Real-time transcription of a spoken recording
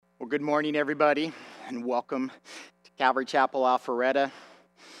Good morning, everybody, and welcome to Calvary Chapel Alpharetta.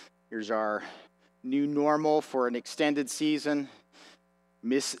 Here's our new normal for an extended season.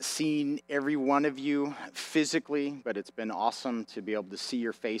 Miss seeing every one of you physically, but it's been awesome to be able to see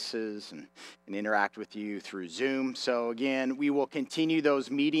your faces and interact with you through Zoom. So again, we will continue those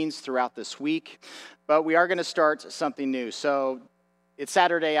meetings throughout this week, but we are going to start something new. So it's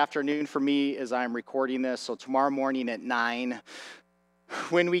Saturday afternoon for me as I'm recording this, so tomorrow morning at 9,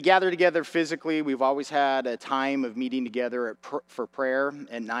 when we gather together physically, we've always had a time of meeting together for prayer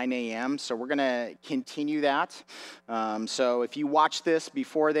at 9 a.m., so we're going to continue that. So if you watch this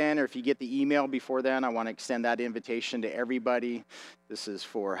before then, or if you get the email before then, I want to extend that invitation to everybody. This is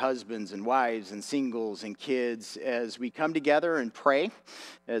for husbands and wives and singles and kids as we come together and pray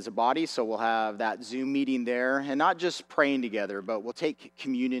as a body. So we'll have that Zoom meeting there, and not just praying together, but we'll take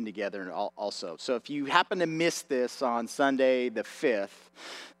communion together also. So if you happen to miss this on Sunday the 5th,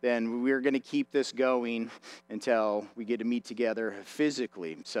 then we're going to keep this going until we get to meet together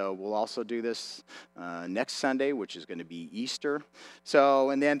physically. So we'll also do this next Sunday, which is going to be Easter.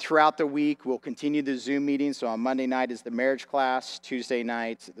 So, and then throughout the week, we'll continue the Zoom meeting. So on Monday night is the marriage class, Tuesday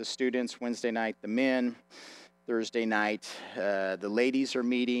night, the students, Wednesday night, the men, Thursday night, the ladies are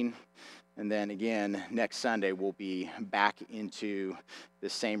meeting. And then again, next Sunday, we'll be back into the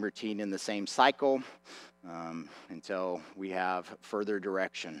same routine and the same cycle until we have further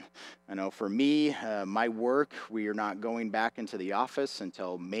direction. I know for me, my work, we are not going back into the office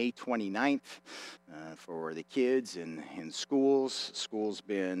until May 29th for the kids in schools. School's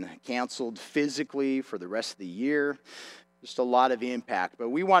been canceled physically for the rest of the year. Just a lot of impact, but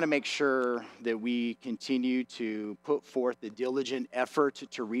we want to make sure that we continue to put forth the diligent effort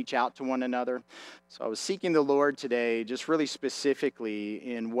to reach out to one another. So I was seeking the Lord today, just really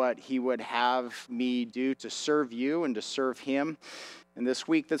specifically in what He would have me do to serve you and to serve Him in this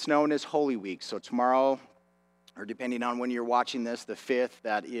week that's known as Holy Week. So tomorrow, or depending on when you're watching this, the 5th,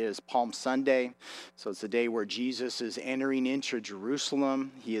 that is Palm Sunday. So it's the day where Jesus is entering into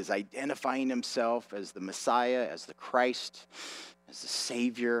Jerusalem. He is identifying himself as the Messiah, as the Christ, as the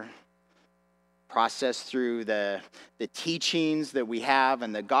Savior. Processed through the teachings that we have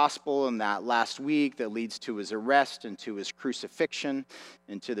in the gospel in that last week that leads to his arrest and to his crucifixion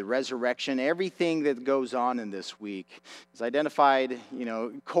and to the resurrection. Everything that goes on in this week is identified,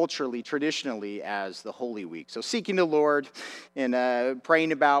 culturally, traditionally as the Holy Week. So seeking the Lord and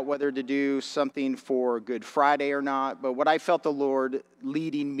praying about whether to do something for Good Friday or not. But what I felt the Lord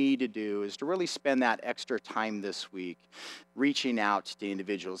leading me to do is to really spend that extra time this week reaching out to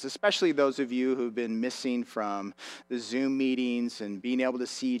individuals, especially those of you who've been missing from the Zoom meetings and being able to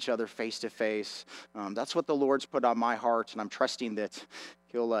see each other face to face. That's what the Lord's put on my heart, and I'm trusting that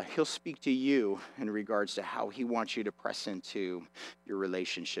He'll speak to you in regards to how He wants you to press into your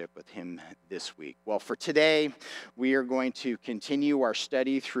relationship with Him this week. Well, for today, we are going to continue our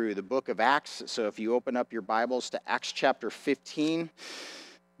study through the book of Acts. So if you open up your Bibles to Acts chapter 15,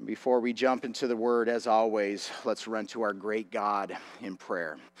 before we jump into the Word, as always, let's run to our great God in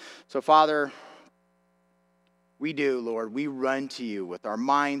prayer. So, Father, we do, Lord. We run to you with our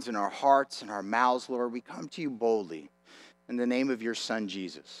minds and our hearts and our mouths, Lord. We come to you boldly in the name of your Son,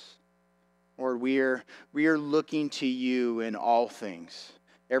 Jesus. Lord, we are looking to you in all things.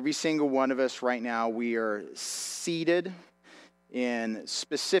 Every single one of us right now, we are seated in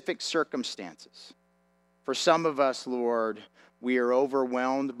specific circumstances. For some of us, Lord, we are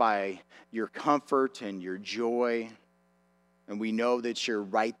overwhelmed by your comfort and your joy, and we know that you're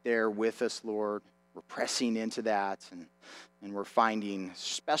right there with us, Lord. We're pressing into that, and we're finding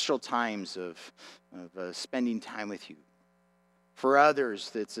special times of spending time with you. For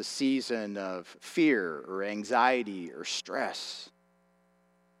others, it's a season of fear or anxiety or stress.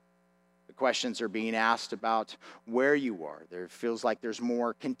 The questions are being asked about where you are. There feels like there's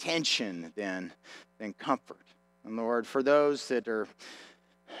more contention than comfort. And Lord, for those that are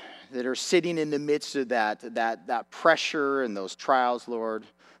sitting in the midst of that pressure and those trials, Lord,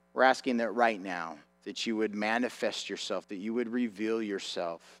 we're asking that right now that you would manifest yourself, that you would reveal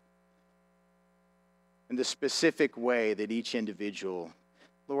yourself in the specific way that each individual,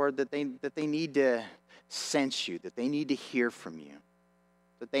 Lord, that they need to sense you, that they need to hear from you,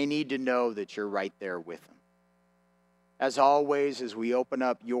 that they need to know that you're right there with them. As always, as we open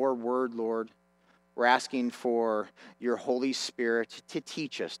up your word, Lord, we're asking for your Holy Spirit to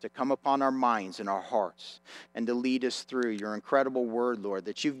teach us, to come upon our minds and our hearts, and to lead us through your incredible word, Lord,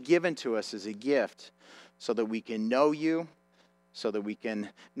 that you've given to us as a gift so that we can know you, so that we can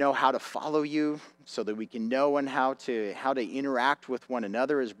know how to follow you, so that we can know and how to interact with one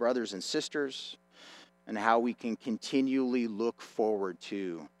another as brothers and sisters. and how we can continually look forward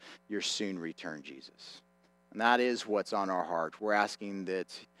to your soon return, Jesus. And that is what's on our heart. We're asking that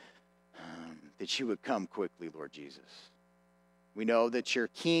you would come quickly, Lord Jesus. We know that you're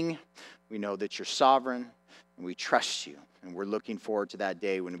King. We know that you're sovereign. And we trust you. And we're looking forward to that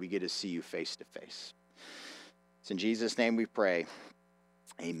day when we get to see you face to face. It's in Jesus' name we pray.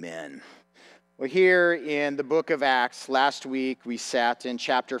 Amen. Well, here in the book of Acts, last week we sat in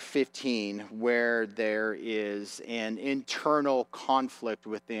chapter 15 where there is an internal conflict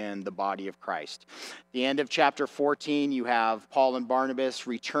within the body of Christ. At the end of chapter 14, you have Paul and Barnabas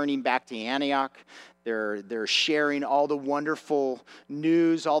returning back to Antioch. They're sharing all the wonderful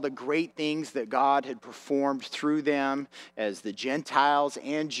news, all the great things that God had performed through them as the Gentiles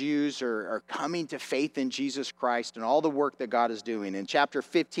and Jews are coming to faith in Jesus Christ and all the work that God is doing. In chapter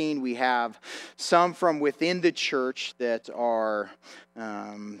 15, we have some from within the church that are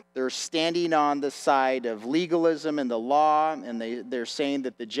they're standing on the side of legalism and the law, and they're saying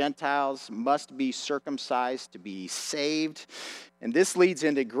that the Gentiles must be circumcised to be saved. And this leads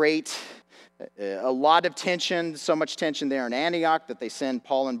into a lot of tension, so much tension there in Antioch that they send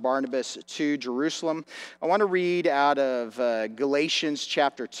Paul and Barnabas to Jerusalem. I want to read out of Galatians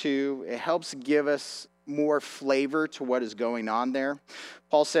chapter 2. It helps give us more flavor to what is going on there.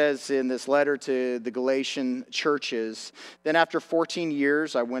 Paul says in this letter to the Galatian churches, "Then after 14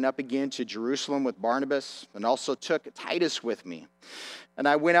 years I went up again to Jerusalem with Barnabas and also took Titus with me. And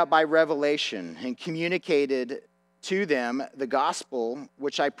I went up by revelation and communicated to them the gospel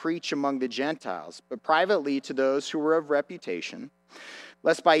which I preach among the Gentiles, but privately to those who were of reputation,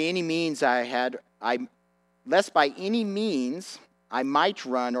 lest by any means I might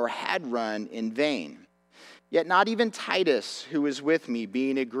run or had run in vain. Yet not even Titus, who was with me,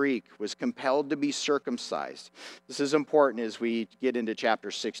 being a Greek, was compelled to be circumcised." This is important as we get into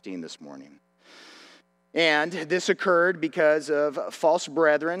chapter 16 this morning. "And this occurred because of false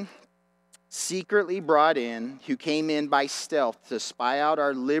brethren, secretly brought in, who came in by stealth to spy out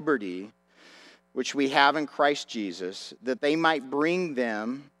our liberty, which we have in Christ Jesus, that they might bring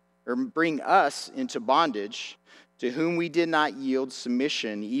us into bondage, to whom we did not yield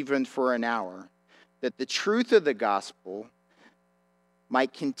submission even for an hour, that the truth of the gospel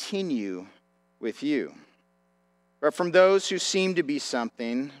might continue with you. But from those who seemed to be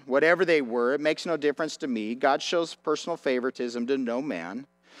something, whatever they were, it makes no difference to me. God shows personal favoritism to no man.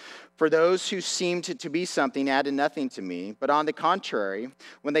 For those who seemed to be something added nothing to me, but on the contrary,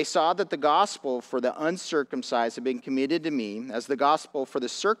 when they saw that the gospel for the uncircumcised had been committed to me, as the gospel for the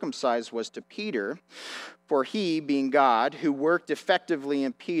circumcised was to Peter, for he, being God, who worked effectively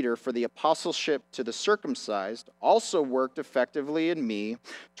in Peter for the apostleship to the circumcised, also worked effectively in me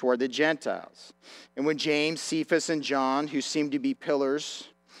toward the Gentiles. And when James, Cephas, and John, who seemed to be pillars,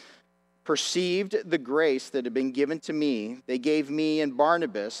 perceived the grace that had been given to me, they gave me and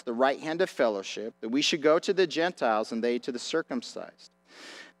Barnabas the right hand of fellowship, that we should go to the Gentiles and they to the circumcised.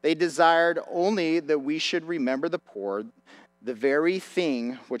 They desired only that we should remember the poor, the very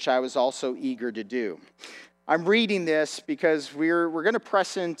thing which I was also eager to do." I'm reading this because we're going to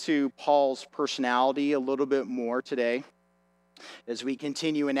press into Paul's personality a little bit more today as we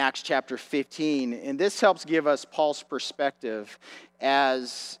continue in Acts chapter 15. And this helps give us Paul's perspective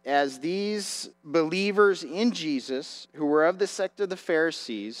as these believers in Jesus, who were of the sect of the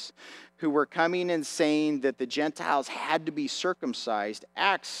Pharisees, who were coming and saying that the Gentiles had to be circumcised.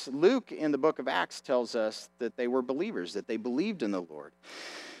 Luke in the book of Acts tells us that they were believers, that they believed in the Lord.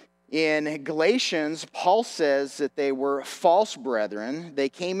 In Galatians, Paul says that they were false brethren. They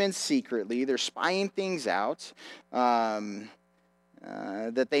came in secretly. They're spying things out,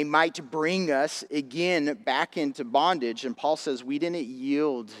 that they might bring us again back into bondage. And Paul says we didn't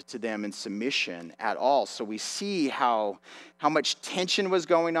yield to them in submission at all. So we see how much tension was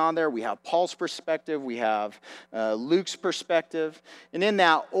going on there. We have Paul's perspective. We have Luke's perspective. And in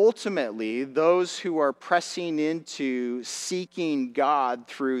that, ultimately, those who are pressing into seeking God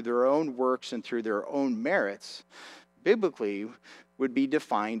through their own works and through their own merits, biblically, would be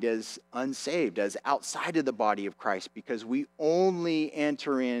defined as unsaved, as outside of the body of Christ, because we only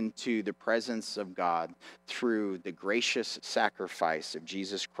enter into the presence of God through the gracious sacrifice of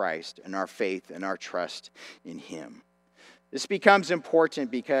Jesus Christ and our faith and our trust in Him. This becomes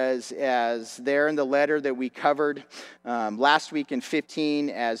important because as there in the letter that we covered last week in 15,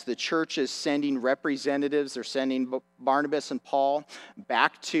 as the church is sending representatives, they're sending Barnabas and Paul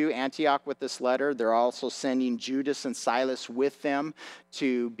back to Antioch with this letter. They're also sending Judas and Silas with them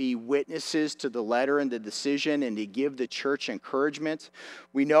to be witnesses to the letter and the decision and to give the church encouragement.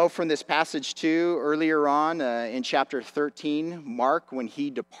 We know from this passage too, earlier on in chapter 13, Mark, when he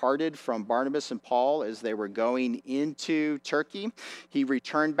departed from Barnabas and Paul as they were going into Turkey, he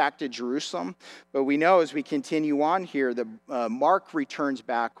returned back to Jerusalem. But we know as we continue on here that Mark returns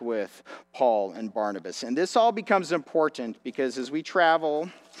back with Paul and Barnabas. And this all becomes important because as we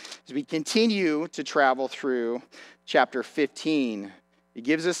continue to travel through chapter 15, it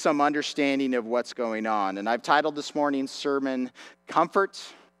gives us some understanding of what's going on. And I've titled this morning's sermon, Comfort,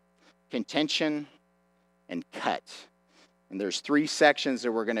 Contention, and Cut. And there's 3 sections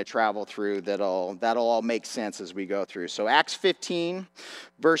that we're going to travel through that'll all make sense as we go through. So Acts 15,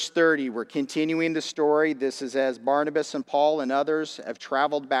 verse 30, we're continuing the story. This is as Barnabas and Paul and others have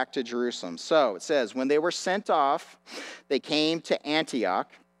traveled back to Jerusalem. So it says, when they were sent off, they came to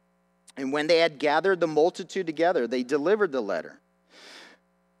Antioch. And when they had gathered the multitude together, they delivered the letter.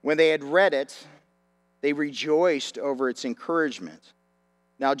 When they had read it, they rejoiced over its encouragement.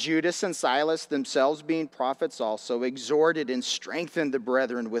 Now Judas and Silas, themselves being prophets also, exhorted and strengthened the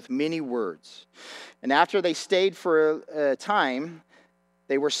brethren with many words. And after they stayed for a time,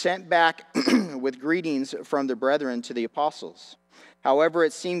 they were sent back with greetings from the brethren to the apostles. However,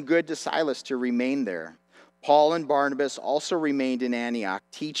 it seemed good to Silas to remain there. Paul and Barnabas also remained in Antioch,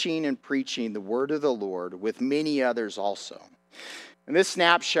 teaching and preaching the word of the Lord with many others also. In this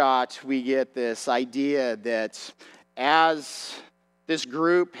snapshot, we get this idea that as this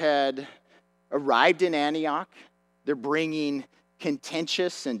group had arrived in Antioch, they're bringing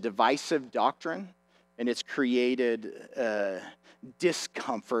contentious and divisive doctrine, and it's created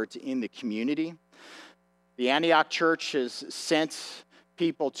discomfort in the community. The Antioch church has sent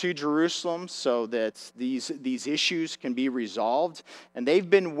people to Jerusalem so that these issues can be resolved. And they've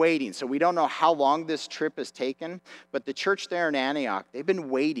been waiting. So we don't know how long this trip has taken, but the church there in Antioch, they've been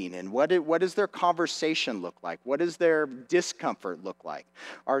waiting. And what does their conversation look like? What does their discomfort look like?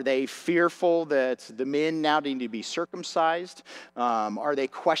 Are they fearful that the men now need to be circumcised? Are they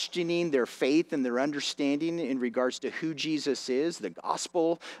questioning their faith and their understanding in regards to who Jesus is, the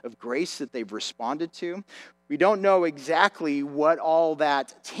gospel of grace that they've responded to? We don't know exactly what all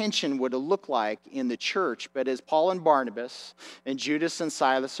that tension would have looked like in the church, but as Paul and Barnabas and Judas and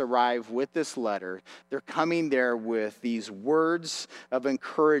Silas arrive with this letter, they're coming there with these words of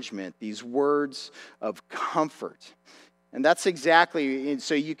encouragement, these words of comfort. And that's exactly, and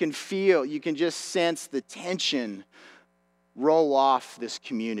so you can just sense the tension roll off this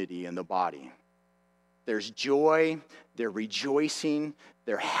community and the body. There's joy, they're rejoicing,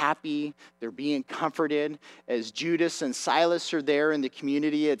 they're happy, they're being comforted. As Judas and Silas are there in the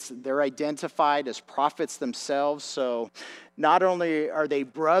community, they're identified as prophets themselves. So not only are they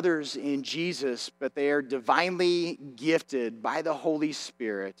brothers in Jesus, but they are divinely gifted by the Holy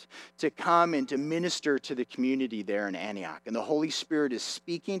Spirit to come and to minister to the community there in Antioch. And the Holy Spirit is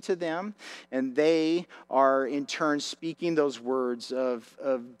speaking to them, and they are in turn speaking those words of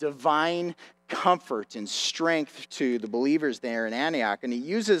divine comfort and strength to the believers there in Antioch. And he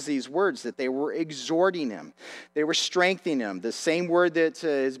uses these words that they were exhorting him. They were strengthening him. The same word that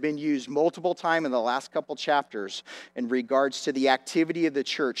has been used multiple times in the last couple chapters in regards to the activity of the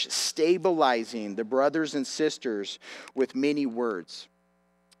church, stabilizing the brothers and sisters with many words.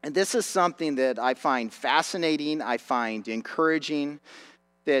 And this is something that I find fascinating, I find encouraging,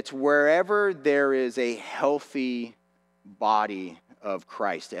 that wherever there is a healthy body of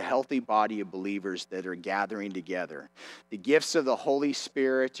Christ, a healthy body of believers that are gathering together. The gifts of the Holy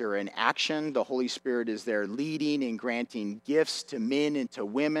Spirit are in action. The Holy Spirit is there leading and granting gifts to men and to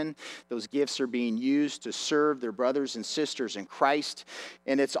women. Those gifts are being used to serve their brothers and sisters in Christ.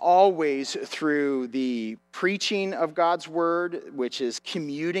 And it's always through the preaching of God's word, which is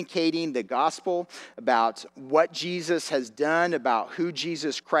communicating the gospel about what Jesus has done, about who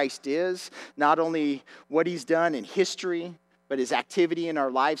Jesus Christ is, not only what he's done in history, but his activity in our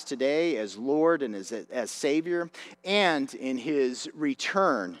lives today as Lord and as Savior, and in his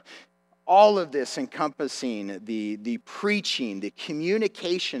return. All of this encompassing the preaching, the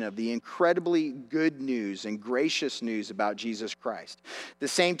communication of the incredibly good news and gracious news about Jesus Christ. At the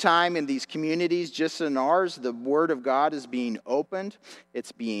same time, in these communities, just in ours, the Word of God is being opened.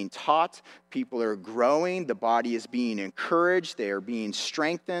 It's being taught. People are growing. The body is being encouraged. They are being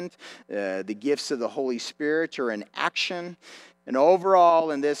strengthened. The gifts of the Holy Spirit are in action. And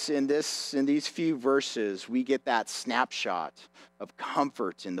overall, in these few verses, we get that snapshot of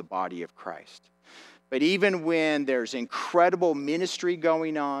comfort in the body of Christ. But even when there's incredible ministry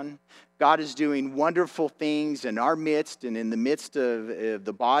going on, God is doing wonderful things in our midst and in the midst of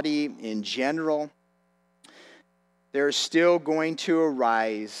the body in general, there's still going to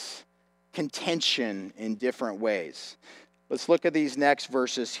arise contention in different ways. Let's look at these next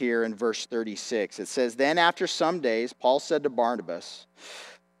verses here in verse 36. It says, "Then after some days, Paul said to Barnabas,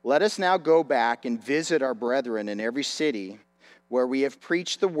 'Let us now go back and visit our brethren in every city where we have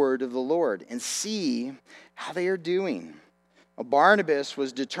preached the word of the Lord, and see how they are doing.' Well, Barnabas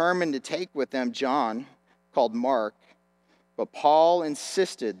was determined to take with them John, called Mark, but Paul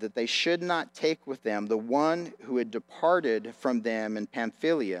insisted that they should not take with them the one who had departed from them in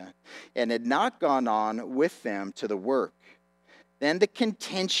Pamphylia and had not gone on with them to the work. Then the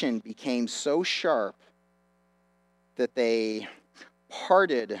contention became so sharp that they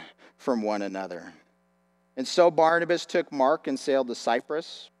parted from one another. And so Barnabas took Mark and sailed to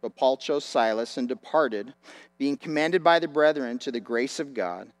Cyprus, but Paul chose Silas and departed, being commended by the brethren to the grace of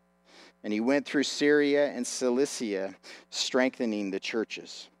God. And he went through Syria and Cilicia, strengthening the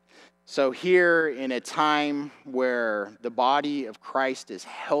churches." So here, in a time where the body of Christ is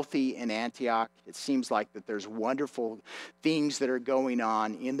healthy in Antioch, it seems like that there's wonderful things that are going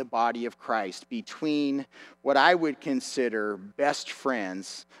on in the body of Christ between what I would consider best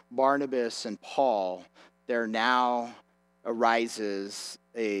friends, Barnabas and Paul. There now arises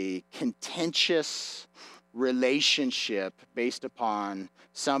a contentious relationship based upon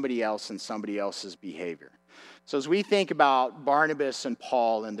somebody else and somebody else's behavior. So as we think about Barnabas and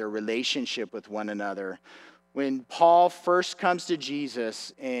Paul and their relationship with one another, when Paul first comes to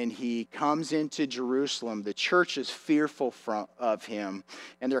Jesus and he comes into Jerusalem, the church is fearful of him,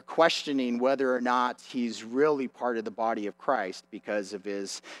 and they're questioning whether or not he's really part of the body of Christ because of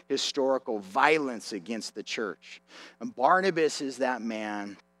his historical violence against the church. And Barnabas is that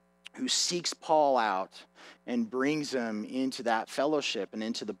man who seeks Paul out and brings him into that fellowship and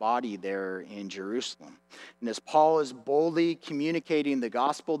into the body there in Jerusalem. And as Paul is boldly communicating the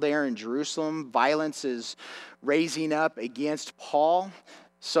gospel there in Jerusalem, violence is raising up against Paul,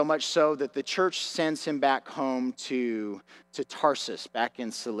 so much so that the church sends him back home to Tarsus, back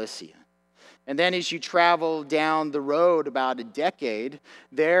in Cilicia. And then as you travel down the road about a decade,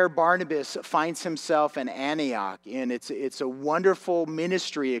 there Barnabas finds himself in Antioch. And it's a wonderful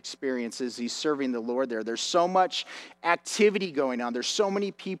ministry experience as he's serving the Lord there. There's so much activity going on. There's so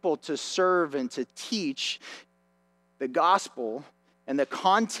many people to serve and to teach the gospel and the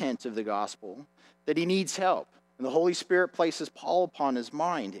content of the gospel that he needs help. And the Holy Spirit places Paul upon his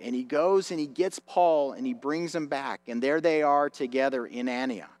mind. And he goes and he gets Paul and he brings him back. And there they are together in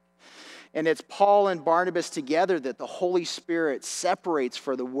Antioch. And it's Paul and Barnabas together that the Holy Spirit separates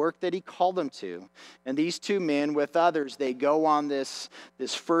for the work that he called them to. And these two men with others, they go on this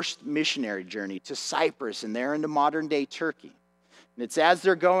first missionary journey to Cyprus, and they're into modern-day Turkey. And it's as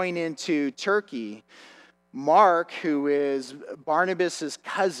they're going into Turkey, Mark, who is Barnabas'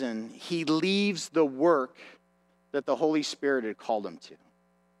 cousin, he leaves the work that the Holy Spirit had called him to.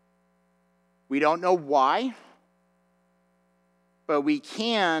 We don't know why. But we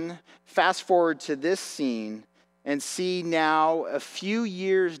can fast forward to this scene and see now a few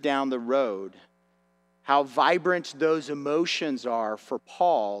years down the road how vibrant those emotions are for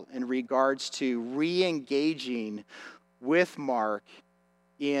Paul in regards to re-engaging with Mark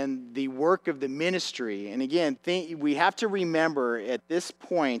in the work of the ministry. And again, we have to remember at this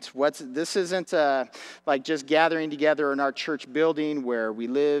point, this isn't like just gathering together in our church building where we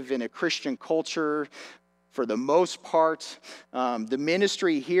live in a Christian culture. For the most part, the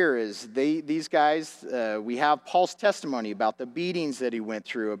ministry here is these guys, we have Paul's testimony about the beatings that he went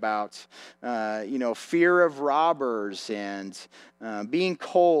through, about fear of robbers and being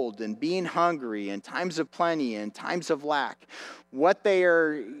cold and being hungry and times of plenty and times of lack. What they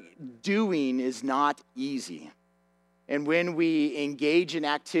are doing is not easy. And when we engage in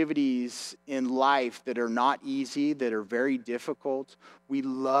activities in life that are not easy, that are very difficult, we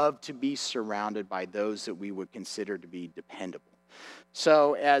love to be surrounded by those that we would consider to be dependable.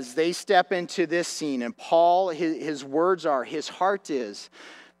 So as they step into this scene, and Paul, his words are, his heart is,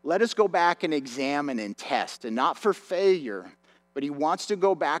 let us go back and examine and test, and not for failure, but he wants to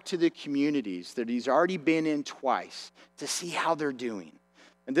go back to the communities that he's already been in twice to see how they're doing.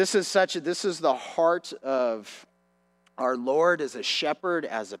 And this is the heart of our Lord as a shepherd,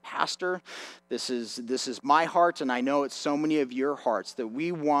 as a pastor. This is my heart, and I know it's so many of your hearts that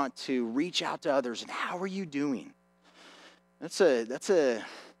we want to reach out to others. And how are you doing? That's a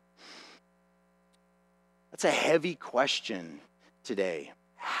heavy question today.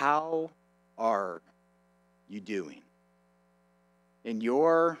 How are you doing? In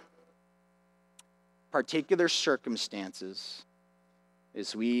your particular circumstances,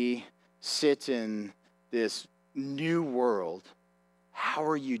 as we sit in this new world, how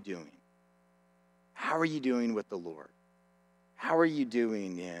are you doing? How are you doing with the Lord? How are you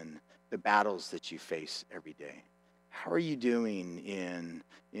doing in the battles that you face every day? How are you doing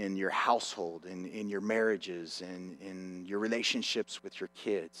in your household, in your marriages, in your relationships with your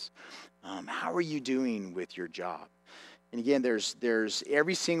kids? How are you doing with your job? And again, there's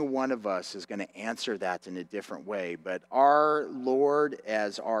every single one of us is going to answer that in a different way. But our Lord,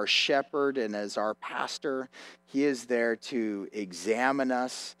 as our shepherd and as our pastor, he is there to examine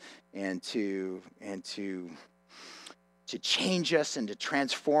us and to change us and to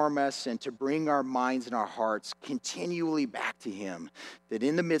transform us and to bring our minds and our hearts continually back to him, that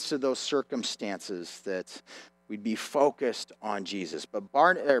in the midst of those circumstances that we'd be focused on Jesus. But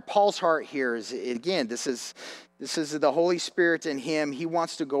Paul's heart here is, again, this is the Holy Spirit in him. He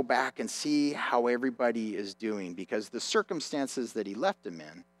wants to go back and see how everybody is doing, because the circumstances that he left them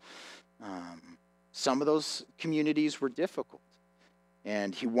in, some of those communities were difficult.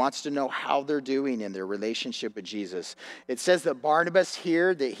 And he wants to know how they're doing in their relationship with Jesus. It says that Barnabas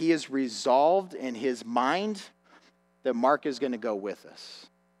here, that he is resolved in his mind that Mark is going to go with us.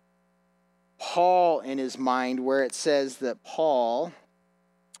 Paul in his mind, where it says that Paul,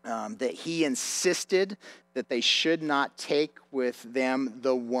 that he insisted that they should not take with them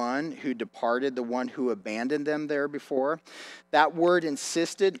the one who departed, the one who abandoned them there before. That word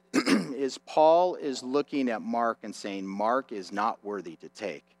insisted is Paul is looking at Mark and saying, Mark is not worthy to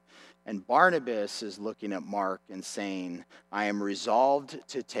take. And Barnabas is looking at Mark and saying, I am resolved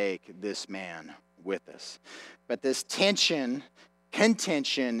to take this man with us. But this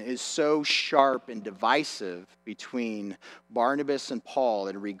contention is so sharp and divisive between Barnabas and Paul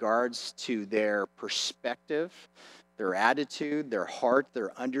in regards to their perspective, their attitude, their heart,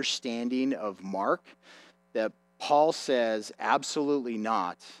 their understanding of Mark, that Paul says absolutely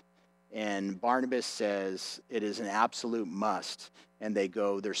not, and Barnabas says it is an absolute must, and they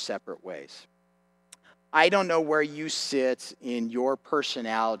go their separate ways. I don't know where you sit in your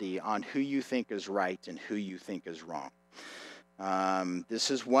personality on who you think is right and who you think is wrong. This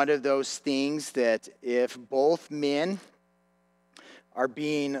is one of those things that if both men are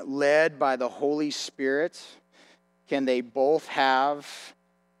being led by the Holy Spirit, can they both have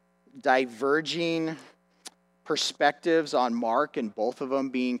diverging perspectives on Mark and both of them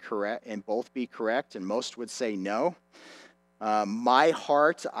being correct and both be correct? And most would say no. My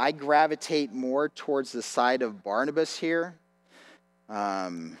heart, I gravitate more towards the side of Barnabas here.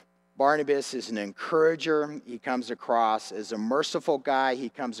 Barnabas is an encourager. He comes across as a merciful guy. He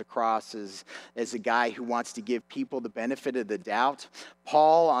comes across as a guy who wants to give people the benefit of the doubt.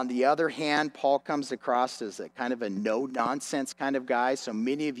 Paul, on the other hand, Paul comes across as a kind of a no-nonsense kind of guy. So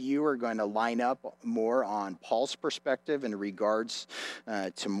many of you are going to line up more on Paul's perspective in regards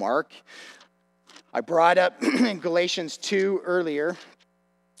to Mark. I brought up Galatians 2 earlier,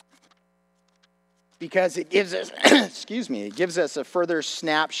 because it gives us, it gives us a further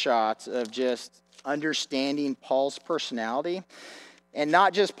snapshot of just understanding Paul's personality. And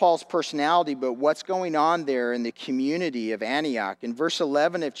not just Paul's personality, but what's going on there in the community of Antioch. In verse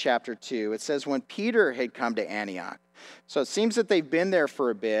 11 of chapter 2, it says, when Peter had come to Antioch. So it seems that they've been there for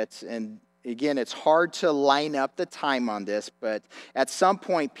a bit, and again, it's hard to line up the time on this, but at some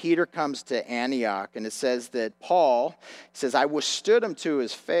point, Peter comes to Antioch, and it says that Paul says, I withstood him to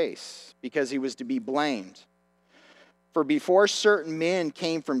his face, because he was to be blamed. For before certain men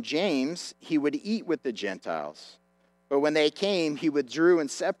came from James, he would eat with the Gentiles. But when they came, he withdrew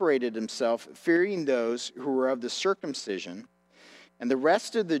and separated himself, fearing those who were of the circumcision. And the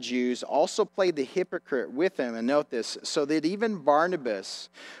rest of the Jews also played the hypocrite with him. And note this, so that even Barnabas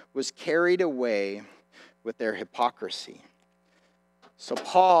was carried away with their hypocrisy. So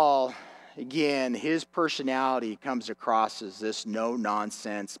Paul, again, his personality comes across as this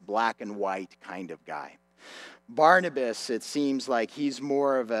no-nonsense, black and white kind of guy. Barnabas, it seems like he's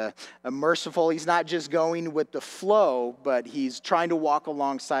more of a merciful, he's not just going with the flow, but he's trying to walk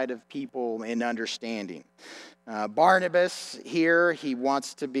alongside of people in understanding. Barnabas here,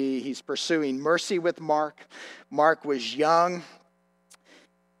 he's pursuing mercy with Mark. Mark was young.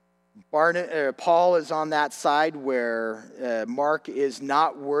 Paul is on that side where Mark is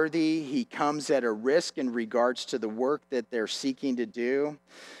not worthy. He comes at a risk in regards to the work that they're seeking to do.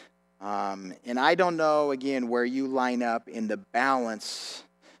 And I don't know, again, where you line up in the balance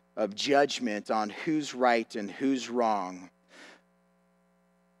of judgment on who's right and who's wrong.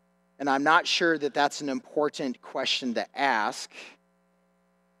 And I'm not sure that that's an important question to ask.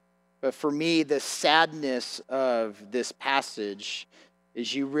 But for me, the sadness of this passage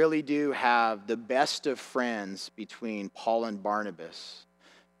is you really do have the best of friends between Paul and Barnabas.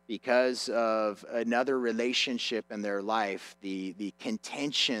 Because of another relationship in their life, the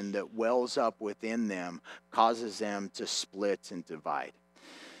contention that wells up within them causes them to split and divide.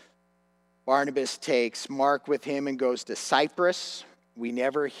 Barnabas takes Mark with him and goes to Cyprus. We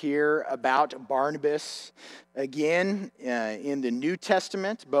never hear about Barnabas again in the New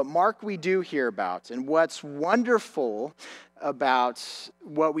Testament, but Mark we do hear about. And what's wonderful about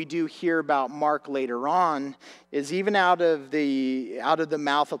what we do hear about Mark later on is even out of the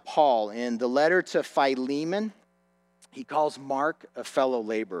mouth of Paul. In the letter to Philemon, he calls Mark a fellow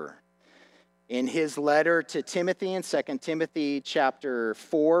laborer. In his letter to Timothy in 2 Timothy chapter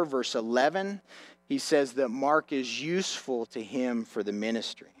 4, verse 11, he says that Mark is useful to him for the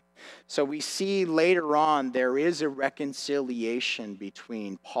ministry. So we see later on there is a reconciliation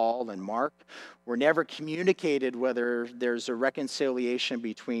between Paul and Mark. We're never communicated whether there's a reconciliation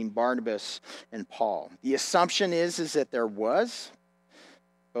between Barnabas and Paul. The assumption is that there was,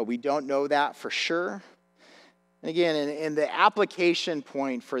 but we don't know that for sure. And again, and the application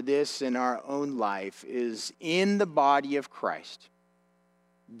point for this in our own life is in the body of Christ,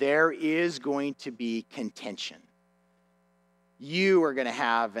 there is going to be contention. You are going to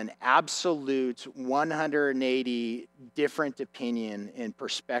have an absolute 180 different opinion and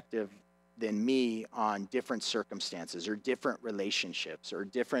perspective than me on different circumstances or different relationships or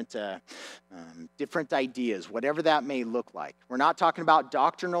different ideas, whatever that may look like. We're not talking about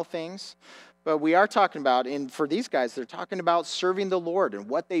doctrinal things, but we are talking about, and for these guys, they're talking about serving the Lord and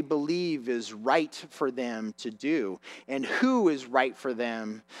what they believe is right for them to do and who is right for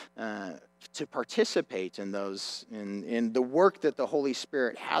them to participate in those, in the work that the Holy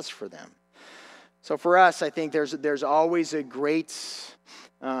Spirit has for them. So for us, I think there's always a great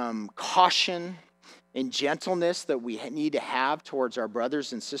caution and gentleness that we need to have towards our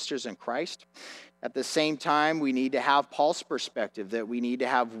brothers and sisters in Christ. At the same time, we need to have Paul's perspective, that we need to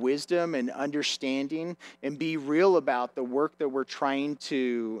have wisdom and understanding and be real about the work that we're trying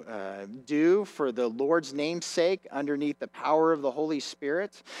to do for the Lord's name's sake underneath the power of the Holy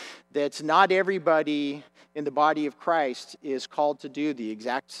Spirit. That not everybody in the body of Christ is called to do the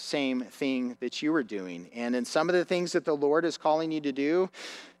exact same thing that you are doing. And in some of the things that the Lord is calling you to do,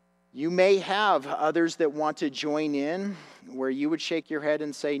 you may have others that want to join in where you would shake your head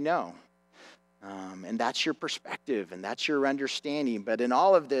and say no. And that's your perspective and that's your understanding. But in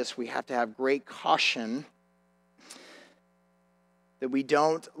all of this, we have to have great caution that we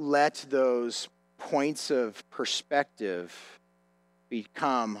don't let those points of perspective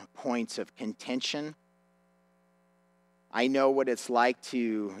become points of contention. I know what it's like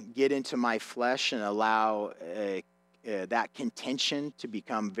to get into my flesh and allow that contention to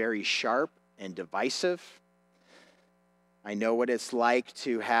become very sharp and divisive. I know what it's like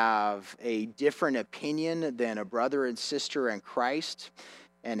to have a different opinion than a brother and sister in Christ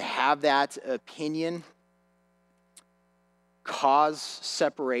and have that opinion cause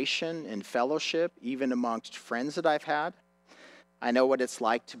separation and fellowship, even amongst friends that I've had. I know what it's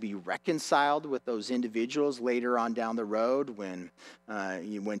like to be reconciled with those individuals later on down the road when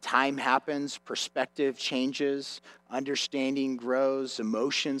time happens, perspective changes, understanding grows,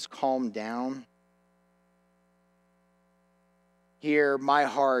 emotions calm down. Here, my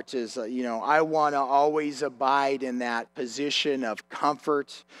heart is, I want to always abide in that position of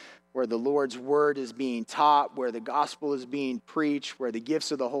comfort where the Lord's word is being taught, where the gospel is being preached, where the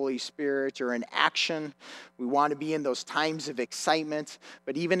gifts of the Holy Spirit are in action. We want to be in those times of excitement.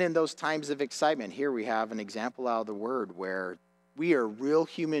 But even in those times of excitement, here we have an example out of the word where we are real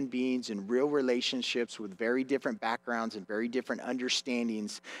human beings in real relationships with very different backgrounds and very different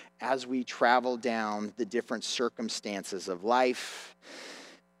understandings as we travel down the different circumstances of life.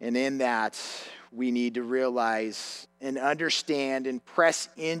 And in that, we need to realize and understand and press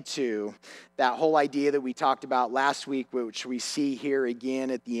into that whole idea that we talked about last week, which we see here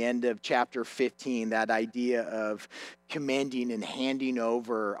again at the end of chapter 15, that idea of commending and handing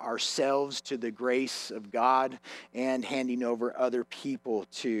over ourselves to the grace of God and handing over other people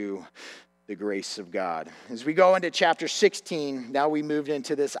to the grace of God. As we go into chapter 16, now we moved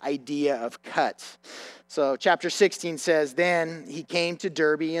into this idea of cut. So chapter 16 says, Then he came to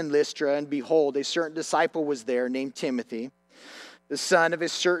Derbe and Lystra, and behold, a certain disciple was there named Timothy, the son of a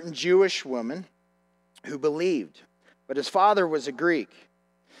certain Jewish woman who believed, but his father was a Greek.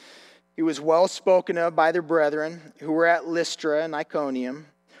 He was well spoken of by their brethren who were at Lystra and Iconium.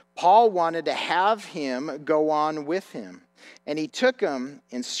 Paul wanted to have him go on with him, and he took him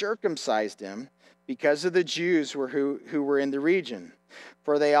and circumcised him because of the Jews who were in the region.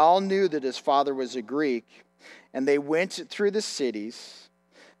 For they all knew that his father was a Greek, and they went through the cities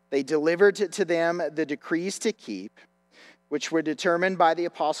They delivered to them the decrees to keep, which were determined by the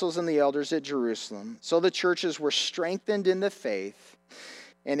apostles and the elders at Jerusalem. So the churches were strengthened in the faith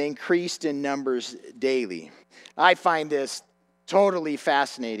and increased in numbers daily. I find this totally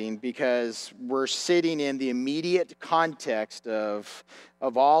fascinating because we're sitting in the immediate context of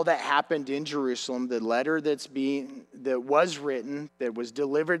all that happened in Jerusalem, the letter that was written, that was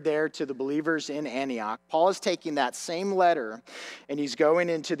delivered there to the believers in Antioch. Paul is taking that same letter and he's going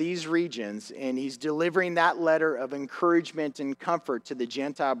into these regions and he's delivering that letter of encouragement and comfort to the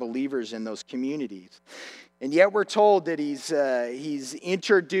Gentile believers in those communities. And yet we're told that he's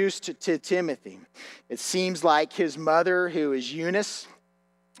introduced to Timothy. It seems like his mother, who is Eunice,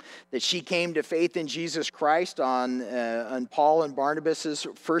 that she came to faith in Jesus Christ on Paul and Barnabas'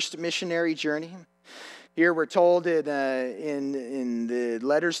 first missionary journey. Here we're told in the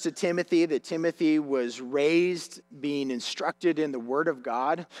letters to Timothy that Timothy was raised being instructed in the Word of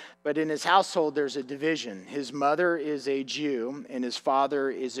God, but in his household there's a division. His mother is a Jew and his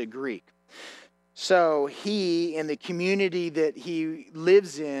father is a Greek. So he, in the community that he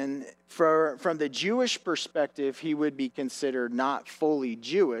lives in, from the Jewish perspective, he would be considered not fully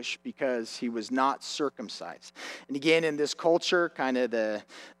Jewish because he was not circumcised. And again, in this culture, kind of the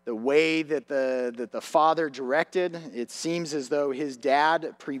way that the father directed, it seems as though his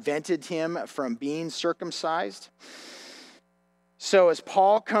dad prevented him from being circumcised. So as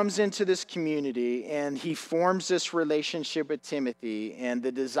Paul comes into this community and he forms this relationship with Timothy, and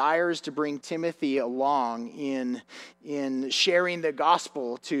the desire is to bring Timothy along in sharing the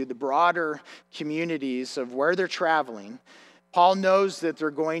gospel to the broader communities of where they're traveling, Paul knows that they're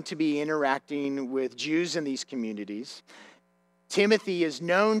going to be interacting with Jews in these communities. Timothy is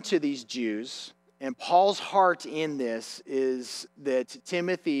known to these Jews, and Paul's heart in this is that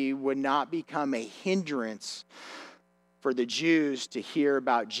Timothy would not become a hindrance for the Jews to hear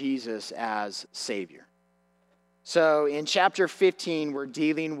about Jesus as Savior. So in chapter 15, we're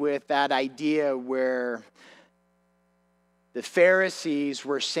dealing with that idea where the Pharisees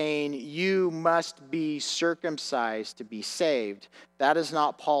were saying, you must be circumcised to be saved. That is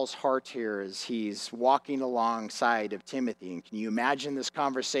not Paul's heart here as he's walking alongside of Timothy. And can you imagine this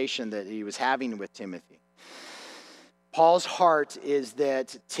conversation that he was having with Timothy? Paul's heart is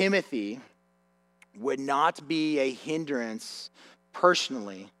that Timothy would not be a hindrance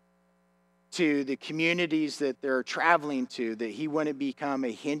personally to the communities that they're traveling to, that he wouldn't become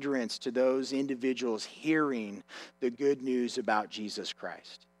a hindrance to those individuals hearing the good news about Jesus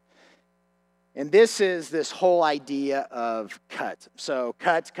Christ. And this is this whole idea of cut. So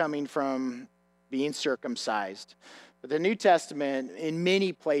cut coming from being circumcised. But the New Testament in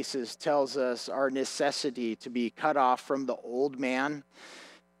many places tells us our necessity to be cut off from the old man.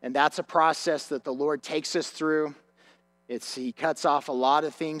 And that's a process that the Lord takes us through. He cuts off a lot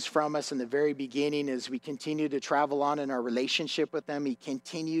of things from us in the very beginning as we continue to travel on in our relationship with him. He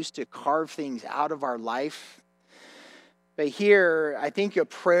continues to carve things out of our life. But here, I think a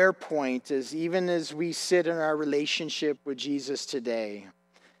prayer point is, even as we sit in our relationship with Jesus today,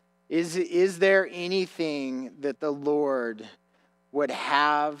 is there anything that the Lord would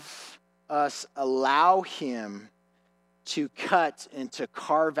have us allow him to cut and to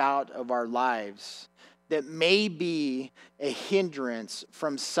carve out of our lives that may be a hindrance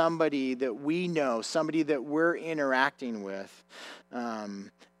from somebody that we know, somebody that we're interacting with,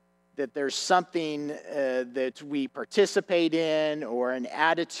 that there's something that we participate in or an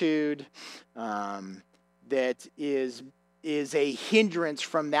attitude that is a hindrance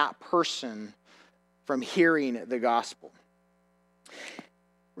from that person from hearing the gospel.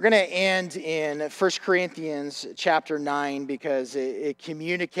 We're going to end in 1 Corinthians chapter 9 because it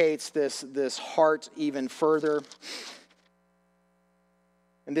communicates this heart even further.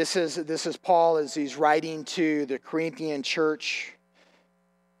 And this is Paul as he's writing to the Corinthian church.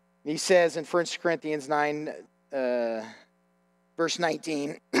 He says in 1 Corinthians 9, verse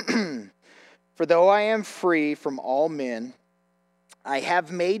 19, for though I am free from all men, I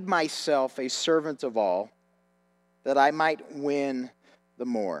have made myself a servant of all, that I might win the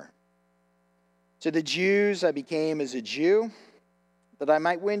more. To the Jews I became as a Jew, that I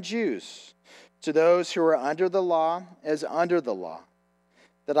might win Jews. To those who are under the law, as under the law,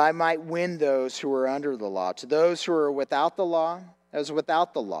 that I might win those who are under the law. To those who are without the law, as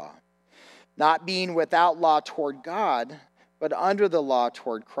without the law, not being without law toward God, but under the law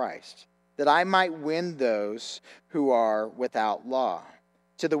toward Christ, that I might win those who are without law.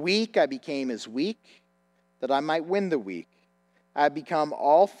 To the weak I became as weak, that I might win the weak. I have become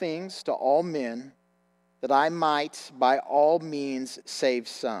all things to all men, that I might by all means save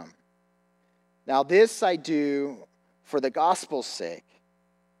some. Now this I do for the gospel's sake,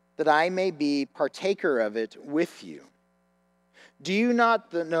 that I may be partaker of it with you. Do you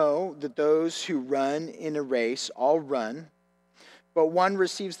not know that those who run in a race all run, but one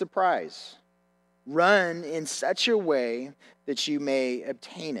receives the prize? Run in such a way that you may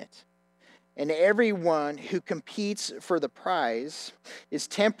obtain it. And everyone who competes for the prize is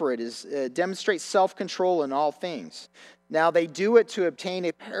temperate, demonstrates self-control in all things. Now they do it to obtain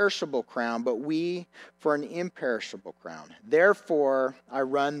a perishable crown, but we for an imperishable crown. Therefore I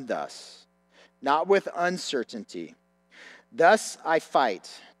run thus, not with uncertainty. Thus I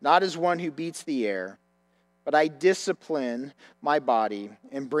fight, not as one who beats the air, but I discipline my body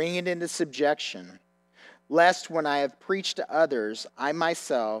and bring it into subjection, lest when I have preached to others, I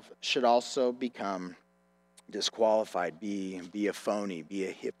myself should also become disqualified, be a phony, be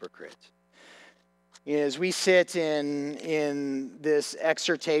a hypocrite. As we sit in this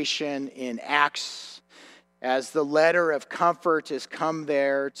exhortation in Acts, as the letter of comfort has come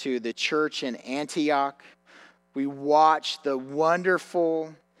there to the church in Antioch, we watch the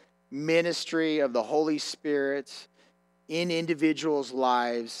wonderful ministry of the Holy Spirit in individuals'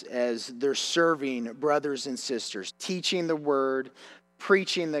 lives as they're serving brothers and sisters, teaching the word,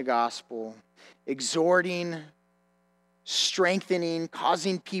 preaching the gospel, exhorting, strengthening,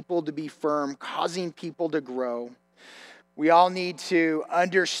 causing people to be firm, causing people to grow. We all need to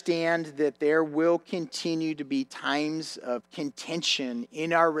understand that there will continue to be times of contention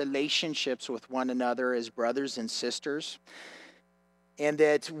in our relationships with one another as brothers and sisters, and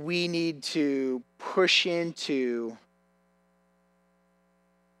that we need to push into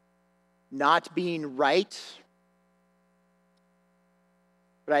not being right,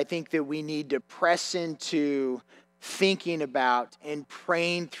 but I think that we need to press into thinking about and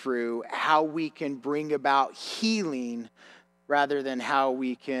praying through how we can bring about healing rather than how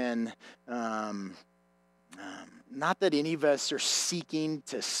we can, not that any of us are seeking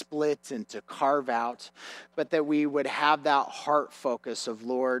to split and to carve out, but that we would have that heart focus of,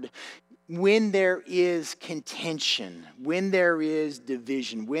 Lord, when there is contention, when there is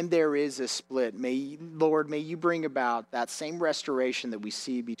division, when there is a split, Lord, may you bring about that same restoration that we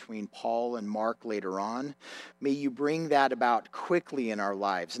see between Paul and Mark later on. May you bring that about quickly in our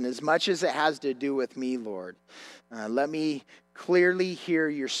lives. And as much as it has to do with me, Lord, let me clearly hear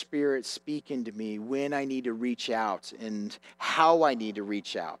your Spirit speaking to me when I need to reach out and how I need to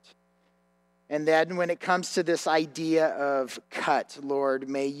reach out. And then when it comes to this idea of cut, Lord,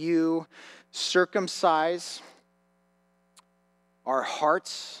 may you circumcise our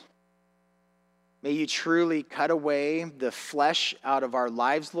hearts. May you truly cut away the flesh out of our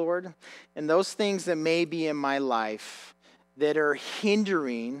lives, Lord. And those things that may be in my life that are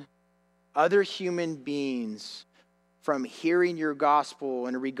hindering other human beings from hearing your gospel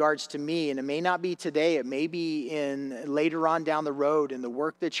in regards to me. And it may not be today, it may be in later on down the road in the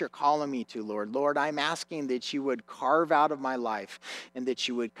work that you're calling me to, Lord. Lord, I'm asking that you would carve out of my life and that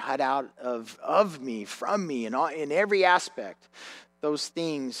you would cut out of me, from me, in every aspect, those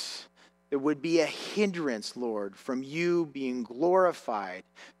things that would be a hindrance, Lord, from you being glorified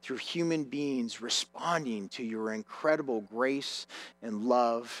through human beings responding to your incredible grace and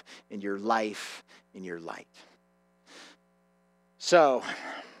love and your life and your light. So,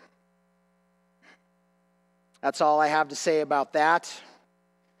 that's all I have to say about that.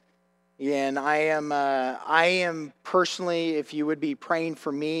 And I am personally, if you would be praying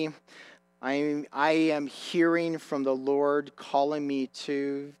for me, I am hearing from the Lord calling me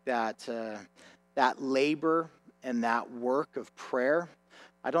to that labor and that work of prayer.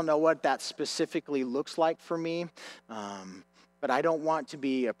 I don't know what that specifically looks like for me. But I don't want to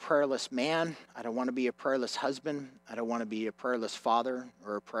be a prayerless man. I don't want to be a prayerless husband. I don't want to be a prayerless father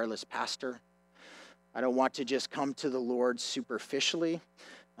or a prayerless pastor. I don't want to just come to the Lord superficially,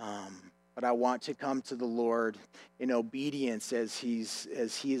 but I want to come to the Lord in obedience as He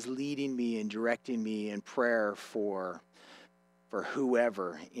is leading me and directing me in prayer for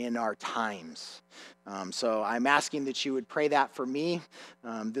whoever in our times. So I'm asking that you would pray that for me.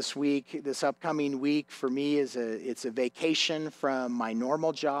 This upcoming week for me it's a vacation from my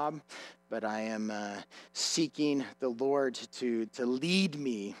normal job, but I am seeking the Lord to lead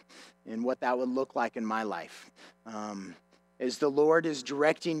me in what that would look like in my life. As the Lord is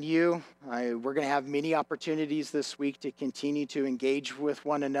directing you, we're going to have many opportunities this week to continue to engage with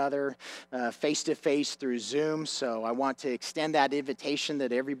one another face-to-face through Zoom. So I want to extend that invitation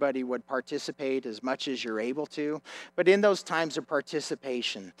that everybody would participate as much as you're able to. But in those times of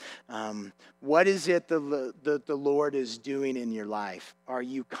participation, what is it that the Lord is doing in your life? Are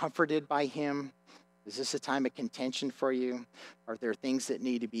you comforted by Him? Is this a time of contention for you? Are there things that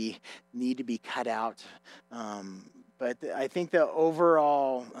need to be cut out? But I think the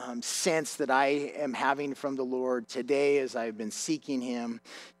overall sense that I am having from the Lord today as I've been seeking him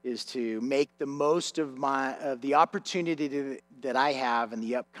is to make the most of the opportunity that I have in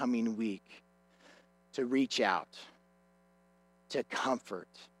the upcoming week to reach out, to comfort,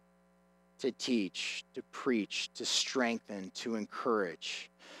 to teach, to preach, to strengthen, to encourage.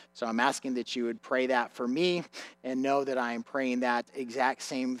 So I'm asking that you would pray that for me and know that I am praying that exact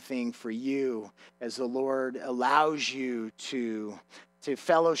same thing for you as the Lord allows you to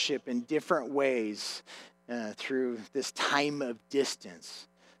fellowship in different ways through this time of distance,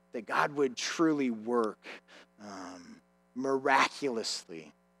 that God would truly work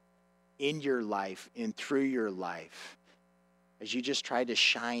miraculously in your life and through your life as you just try to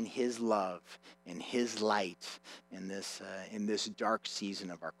shine his love and his light in this dark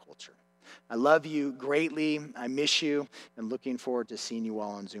season of our culture. I love you greatly. I miss you, and looking forward to seeing you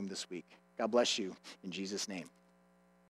all on Zoom this week. God bless you in Jesus' name.